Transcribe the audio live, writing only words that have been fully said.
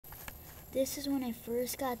This is when I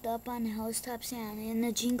first got up on the housetop Santa and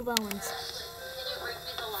the Jingle Bell ones.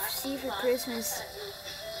 See, for Christmas.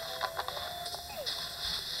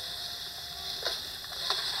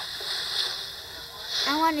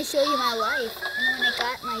 I want to show you my life and when I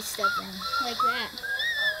got my stuff in, like that.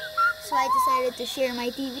 So I decided to share my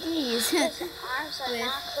DVDs with YouTube.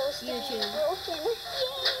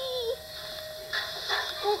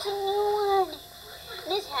 That's a new one.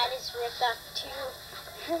 This hat is ripped up too.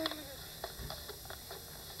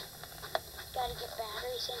 Gotta get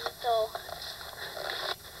batteries in it though.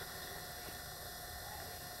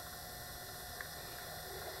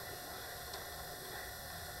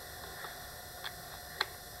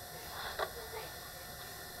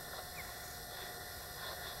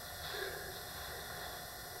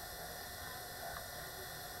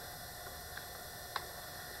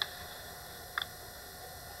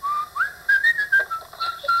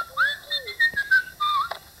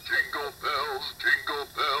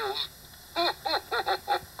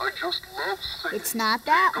 It's not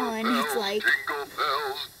that one, it's like... Jingle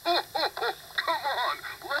bells. Come on,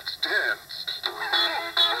 let's dance.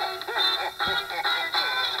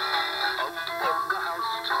 Up on the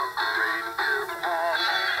housetop, the reindeer paws.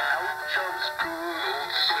 Out jumps good old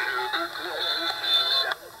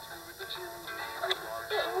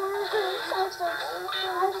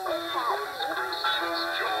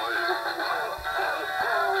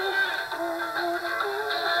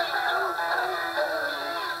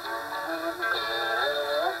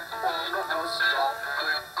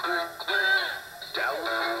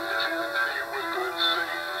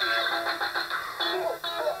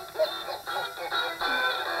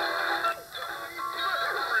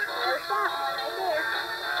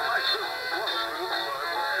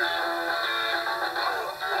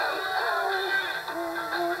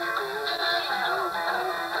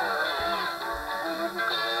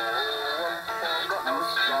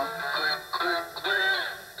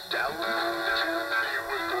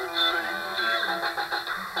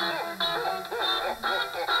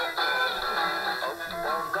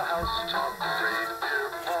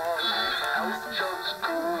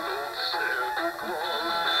Santa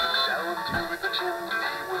Claus. Down through the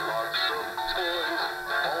chimney with lots of toys.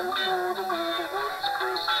 All through the little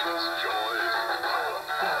Christmas joys.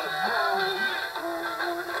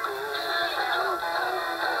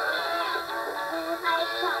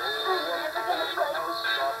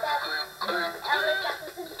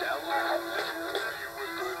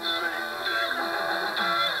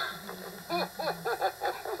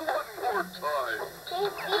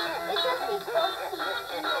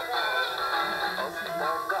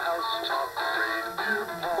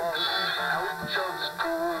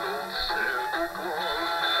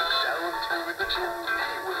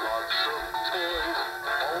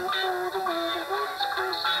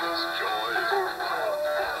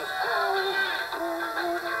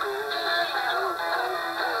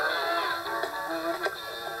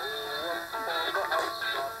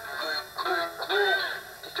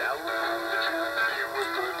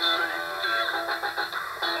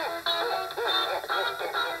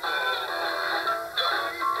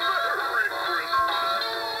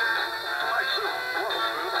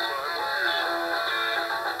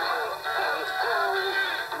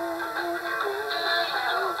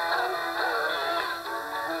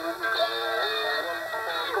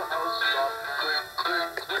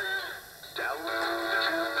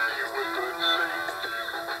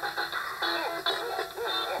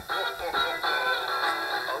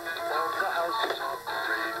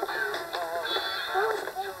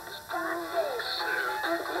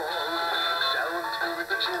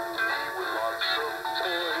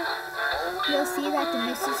 You'll see that the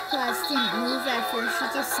Mrs. Claus didn't move at first. She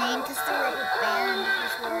just sang because the little band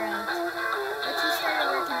was wore out. But she started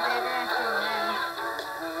working better after a while.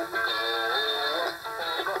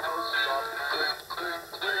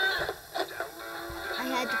 I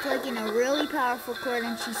had to plug in a really powerful cord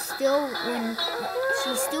and she still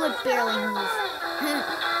would barely move.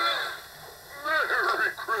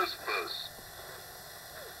 Merry Christmas.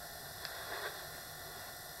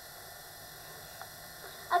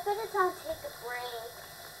 I bet it's on Take a Break.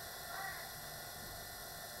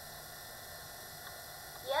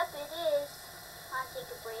 Yep, it is on Take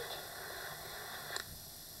a Break.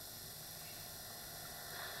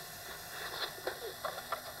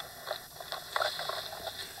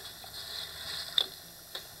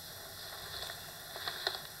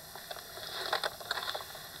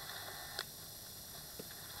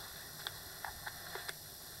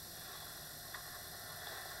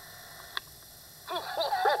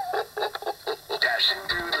 Dashing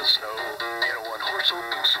through the snow in a one-horse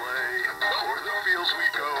open sleigh, o'er the fields we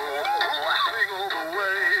go.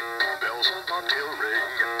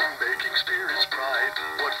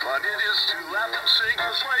 fun it is to laugh and sing a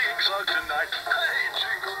sleighing song tonight. Hey,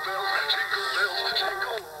 jingle bells, jingle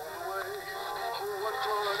all the way. Oh, what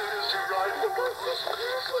fun it is to ride in a one-horse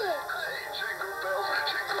open sleigh. Hey, jingle bells,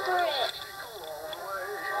 jingle all the way.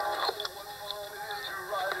 Oh, what fun it is to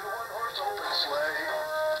ride in a one-horse open sleigh.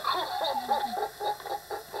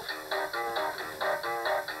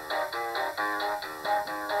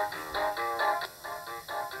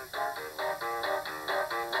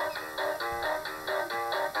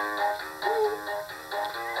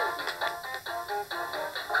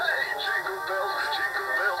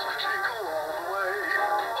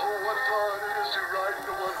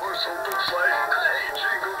 Open sleigh. Hey,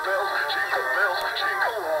 jingle bells,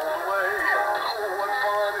 jingle all the way. Oh, what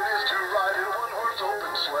fun it is to ride in a one-horse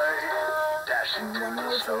open sleigh. Dashing through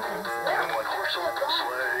the snow in a one-horse open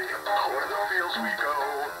sleigh. O'er the fields we go,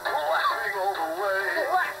 laughing all the way.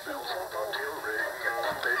 Bells on bobtail ring,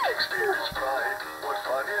 making spirits bright. What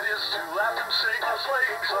fun it is to laugh and sing a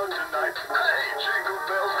sleighing song tonight. Hey, jingle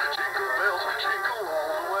bells, jingle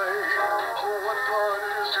all the way. Oh, what fun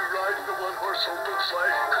it is to ride in a one-horse open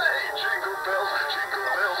sleigh. Hey, jingle bells, jingle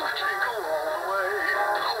all the way.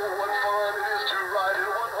 Oh, what fun it is to ride in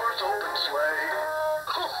a one-horse open sleigh.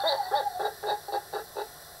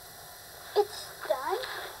 It's done?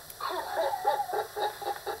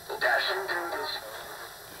 Dashing through the snow.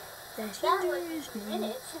 That was 2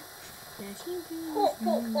 minutes.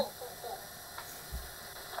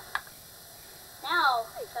 Now,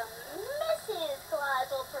 the Mrs. Claus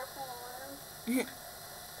will perform.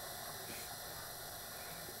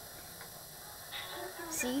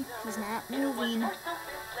 See, he's not moving.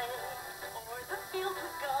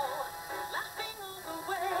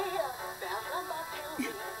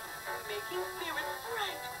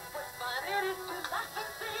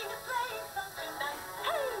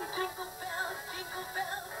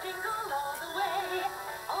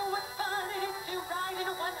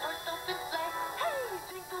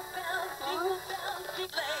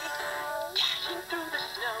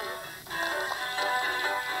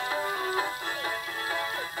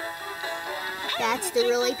 That's the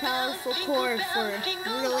really powerful chord for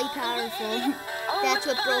really powerful. That's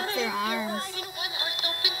what broke their arms.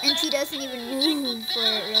 And she doesn't even move for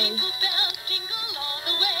it, really.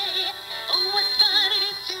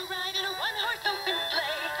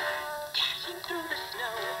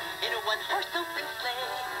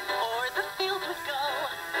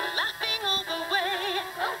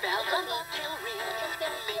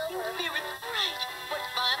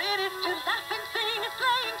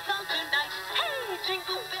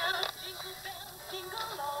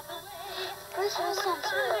 Christmas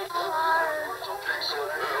sounds really hard.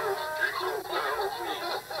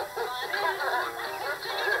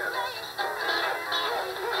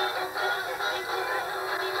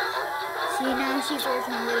 See, now she's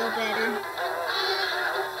working a little better.